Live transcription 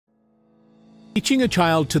Teaching a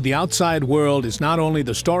child to the outside world is not only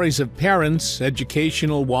the stories of parents,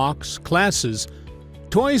 educational walks, classes.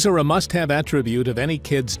 Toys are a must-have attribute of any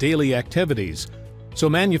kid's daily activities, so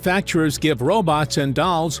manufacturers give robots and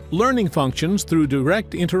dolls learning functions through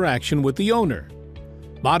direct interaction with the owner.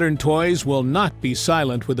 Modern toys will not be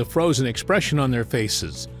silent with a frozen expression on their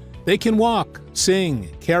faces. They can walk, sing,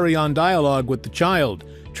 carry on dialogue with the child,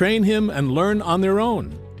 train him, and learn on their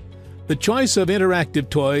own. The choice of interactive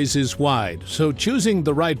toys is wide, so choosing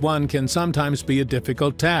the right one can sometimes be a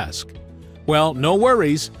difficult task. Well, no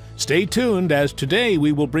worries. Stay tuned, as today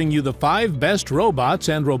we will bring you the 5 best robots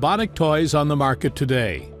and robotic toys on the market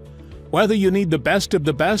today. Whether you need the best of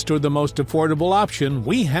the best or the most affordable option,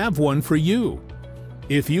 we have one for you.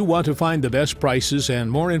 If you want to find the best prices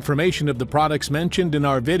and more information of the products mentioned in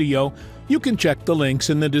our video, you can check the links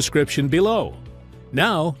in the description below.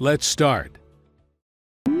 Now, let's start.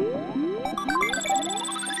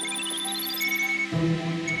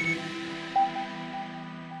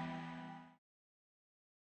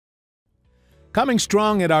 Coming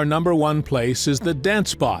strong at our #1 place is the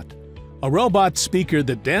Dancebot, a robot speaker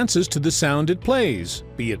that dances to the sound it plays,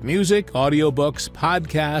 be it music, audiobooks,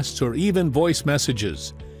 podcasts, or even voice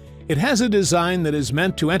messages. It has a design that is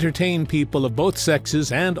meant to entertain people of both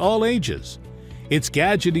sexes and all ages. It's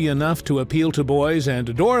gadgety enough to appeal to boys and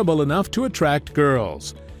adorable enough to attract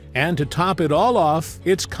girls. And to top it all off,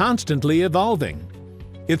 it's constantly evolving.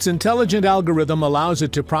 Its intelligent algorithm allows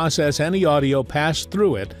it to process any audio passed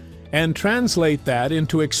through it and translate that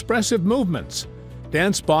into expressive movements.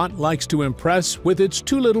 Dancebot likes to impress with its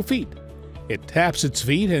 2 little feet. It taps its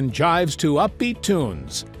feet and jives to upbeat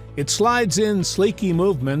tunes. It slides in sleeky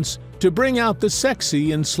movements to bring out the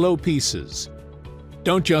sexy in slow pieces.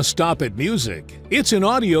 Don't just stop at music. It's an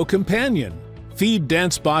audio companion. Feed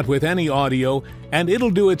Dancebot with any audio and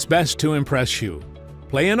it'll do its best to impress you.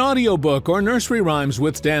 Play an audiobook or nursery rhymes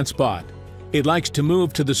with Dancebot. It likes to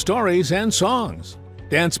move to the stories and songs.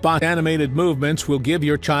 Dancebot animated movements will give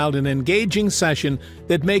your child an engaging session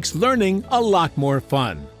that makes learning a lot more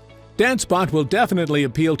fun. Dancebot will definitely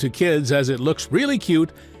appeal to kids as it looks really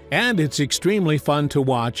cute and it's extremely fun to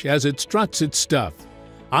watch as it struts its stuff.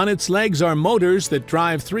 On its legs are motors that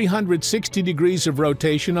drive 360 degrees of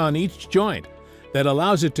rotation on each joint that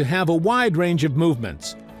allows it to have a wide range of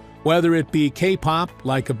movements. Whether it be K-pop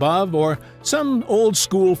like above or some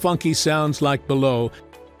old-school funky sounds like below,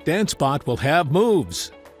 Dancebot will have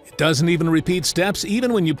moves. It doesn't even repeat steps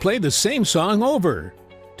even when you play the same song over.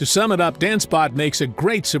 To sum it up, Dancebot makes a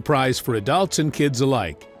great surprise for adults and kids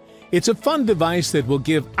alike. It's a fun device that will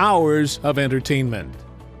give hours of entertainment.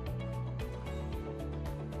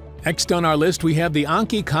 Next on our list we have the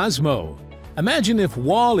Anki Cosmo. Imagine if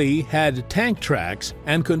Wall-E had tank tracks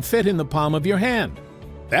and could fit in the palm of your hand.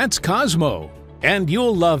 That's Cosmo, and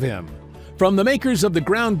you'll love him. From the makers of the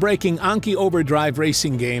groundbreaking Anki Overdrive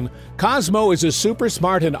racing game, Cosmo is a super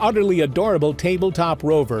smart and utterly adorable tabletop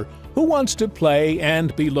rover who wants to play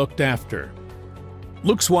and be looked after.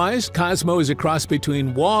 Looks-wise, Cosmo is a cross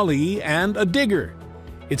between Wall-E and a digger.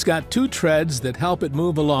 It's got 2 treads that help it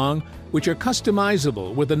move along, which are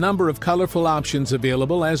customizable with a number of colorful options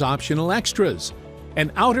available as optional extras,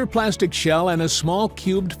 an outer plastic shell and a small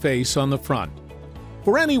cubed face on the front.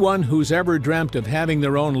 For anyone who's ever dreamt of having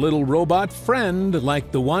their own little robot friend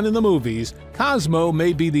like the one in the movies, Cosmo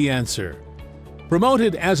may be the answer.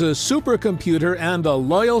 Promoted as a supercomputer and a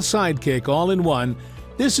loyal sidekick all in one,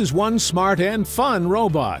 this is one smart and fun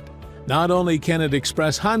robot. Not only can it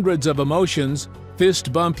express hundreds of emotions,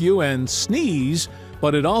 fist bump you, and sneeze,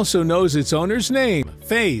 but it also knows its owner's name,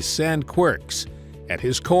 face, and quirks. At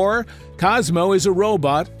his core, Cosmo is a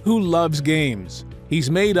robot who loves games. He's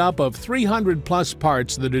made up of 300+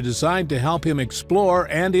 parts that are designed to help him explore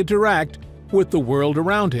and interact with the world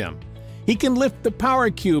around him. He can lift the power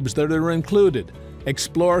cubes that are included,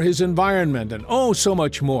 explore his environment, and oh, so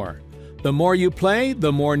much more. The more you play,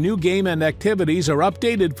 the more new game and activities are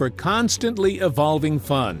updated for constantly evolving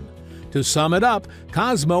fun. To sum it up,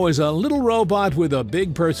 Cosmo is a little robot with a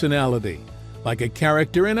big personality. Like a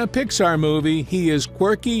character in a Pixar movie, he is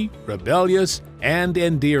quirky, rebellious, and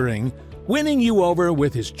endearing, winning you over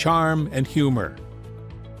with his charm and humor.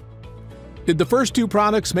 Did the first 2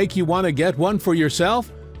 products make you want to get one for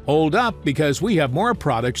yourself? Hold up, because we have more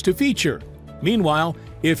products to feature. Meanwhile,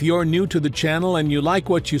 if you're new to the channel and you like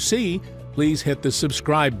what you see, please hit the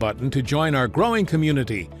subscribe button to join our growing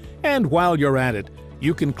community. And while you're at it,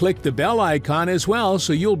 you can click the bell icon as well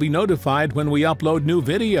so you'll be notified when we upload new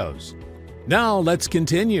videos. Now let's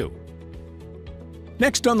continue.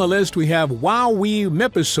 Next on the list we have Wowie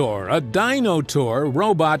Miposaur, a dino tour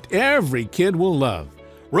robot every kid will love.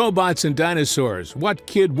 Robots and dinosaurs. What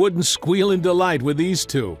kid wouldn't squeal in delight with these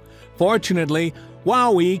two? Fortunately,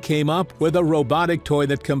 Wowie came up with a robotic toy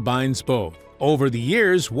that combines both. Over the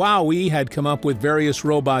years, Wowie had come up with various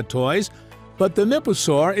robot toys, but the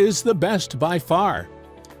Miposaur is the best by far.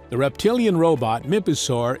 The reptilian robot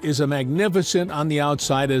Miposaur is magnificent on the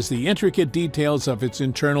outside as the intricate details of its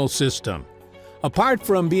internal system. Apart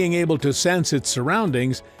from being able to sense its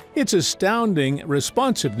surroundings, its astounding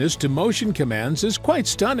responsiveness to motion commands is quite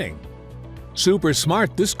stunning. Super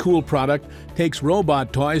smart, this cool product takes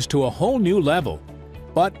robot toys to a whole new level.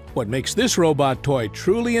 But what makes this robot toy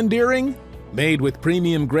truly endearing? Made with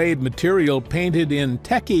premium-grade material painted in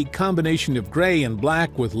techie combination of gray and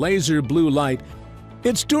black with laser blue light,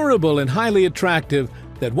 it's durable and highly attractive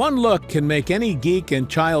that one look can make any geek and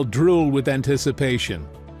child drool with anticipation.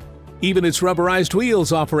 Even its rubberized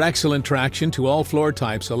wheels offer excellent traction to all floor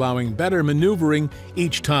types, allowing better maneuvering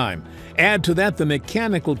each time. Add to that the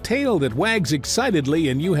mechanical tail that wags excitedly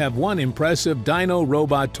and you have one impressive dino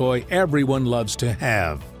robot toy everyone loves to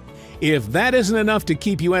have. If that isn't enough to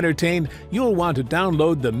keep you entertained, you'll want to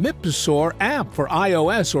download the Miposaur app for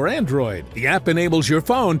iOS or Android. The app enables your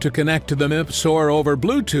phone to connect to the Miposaur over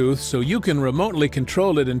Bluetooth so you can remotely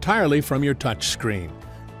control it entirely from your touchscreen.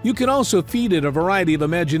 You can also feed it a variety of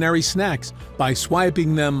imaginary snacks by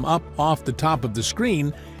swiping them up off the top of the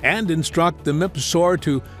screen and instruct the Miposaur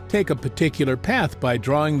to take a particular path by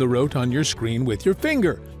drawing the route on your screen with your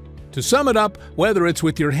finger. To sum it up, whether it's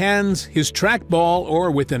with your hands, his trackball, or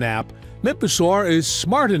with an app, Miposaur is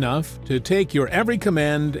smart enough to take your every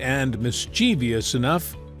command and mischievous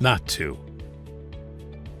enough not to.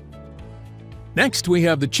 Next, we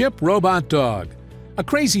have the Chip Robot Dog, a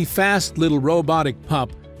crazy fast little robotic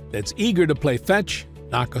pup that's eager to play fetch,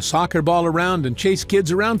 knock a soccer ball around, and chase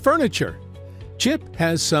kids around furniture. Chip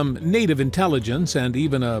has some native intelligence and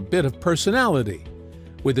even a bit of personality.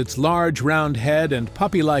 With its large round head and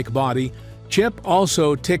puppy-like body, Chip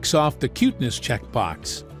also ticks off the cuteness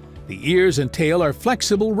checkbox. The ears and tail are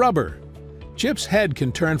flexible rubber. Chip's head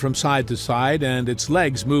can turn from side to side and its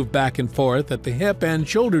legs move back and forth at the hip and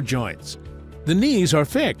shoulder joints. The knees are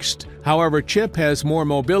fixed. However, Chip has more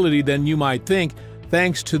mobility than you might think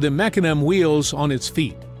thanks to the mechanism wheels on its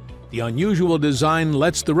feet. The unusual design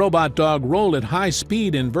lets the robot dog roll at high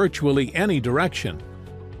speed in virtually any direction.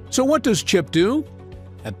 So what does Chip do?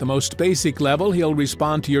 At the most basic level, he'll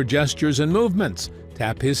respond to your gestures and movements.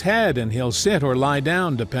 Tap his head and he'll sit or lie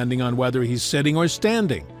down depending on whether he's sitting or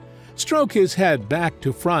standing. Stroke his head back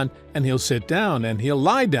to front and he'll sit down, and he'll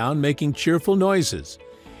lie down making cheerful noises.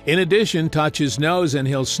 In addition, touch his nose and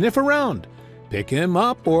he'll sniff around. Pick him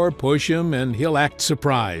up or push him and he'll act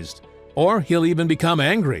surprised. Or he'll even become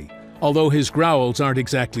angry, although his growls aren't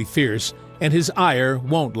exactly fierce and his ire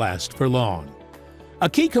won't last for long. A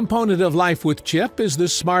key component of life with Chip is the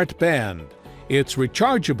Smart Band. It's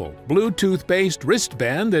rechargeable, Bluetooth-based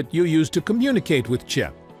wristband that you use to communicate with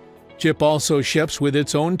Chip. Chip also ships with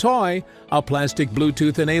its own toy, a plastic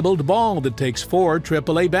Bluetooth-enabled ball that takes 4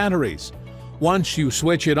 AAA batteries. Once you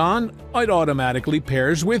switch it on, it automatically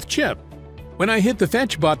pairs with Chip. When I hit the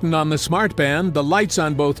fetch button on the Smart Band, the lights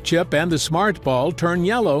on both Chip and the Smart Ball turn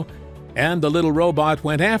yellow, and the little robot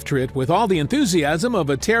went after it with all the enthusiasm of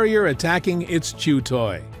a terrier attacking its chew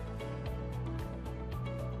toy.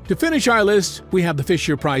 To finish our list, we have the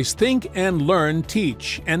FisherPrice Think and Learn,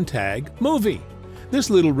 Teach and Tag movie. This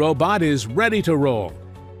little robot is ready to roll,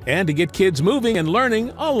 and to get kids moving and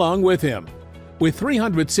learning along with him. With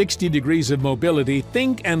 360 degrees of mobility,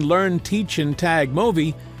 Think and Learn, Teach and Tag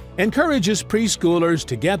movie encourages preschoolers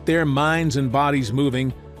to get their minds and bodies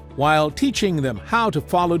moving while teaching them how to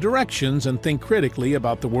follow directions and think critically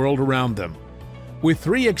about the world around them. With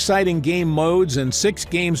 3 exciting game modes and 6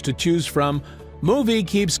 games to choose from, Movie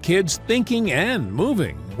keeps kids thinking and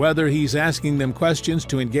moving, whether he's asking them questions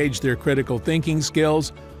to engage their critical thinking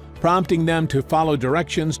skills, prompting them to follow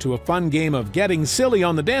directions, to a fun game of getting silly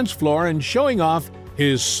on the dance floor and showing off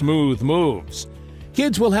his smooth moves.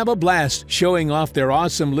 Kids will have a blast showing off their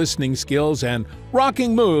awesome listening skills and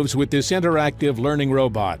rocking moves with this interactive learning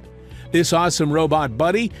robot. This awesome robot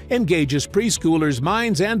buddy engages preschoolers'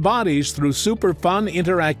 minds and bodies through super fun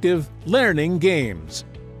interactive learning games.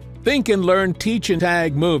 Think and Learn, Teach and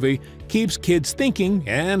Tag movie keeps kids thinking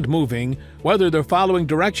and moving, whether they're following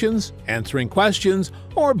directions, answering questions,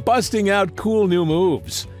 or busting out cool new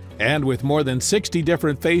moves. And with more than 60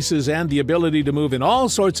 different faces and the ability to move in all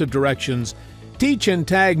sorts of directions, Teach and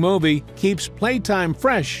Tag movie keeps playtime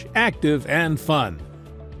fresh, active, and fun.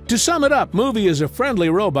 To sum it up, Movie is a friendly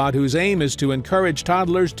robot whose aim is to encourage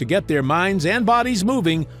toddlers to get their minds and bodies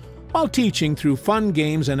moving while teaching through fun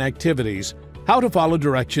games and activities how to follow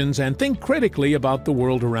directions, and think critically about the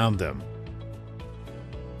world around them.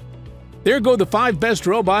 There go the 5 best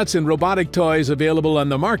robots and robotic toys available on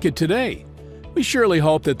the market today. We surely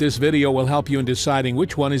hope that this video will help you in deciding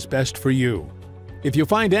which one is best for you. If you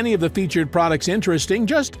find any of the featured products interesting,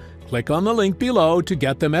 just click on the link below to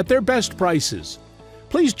get them at their best prices.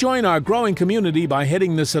 Please join our growing community by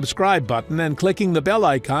hitting the subscribe button and clicking the bell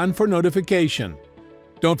icon for notification.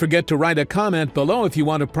 Don't forget to write a comment below if you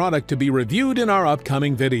want a product to be reviewed in our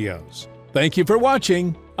upcoming videos. Thank you for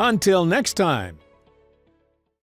watching. Until next time.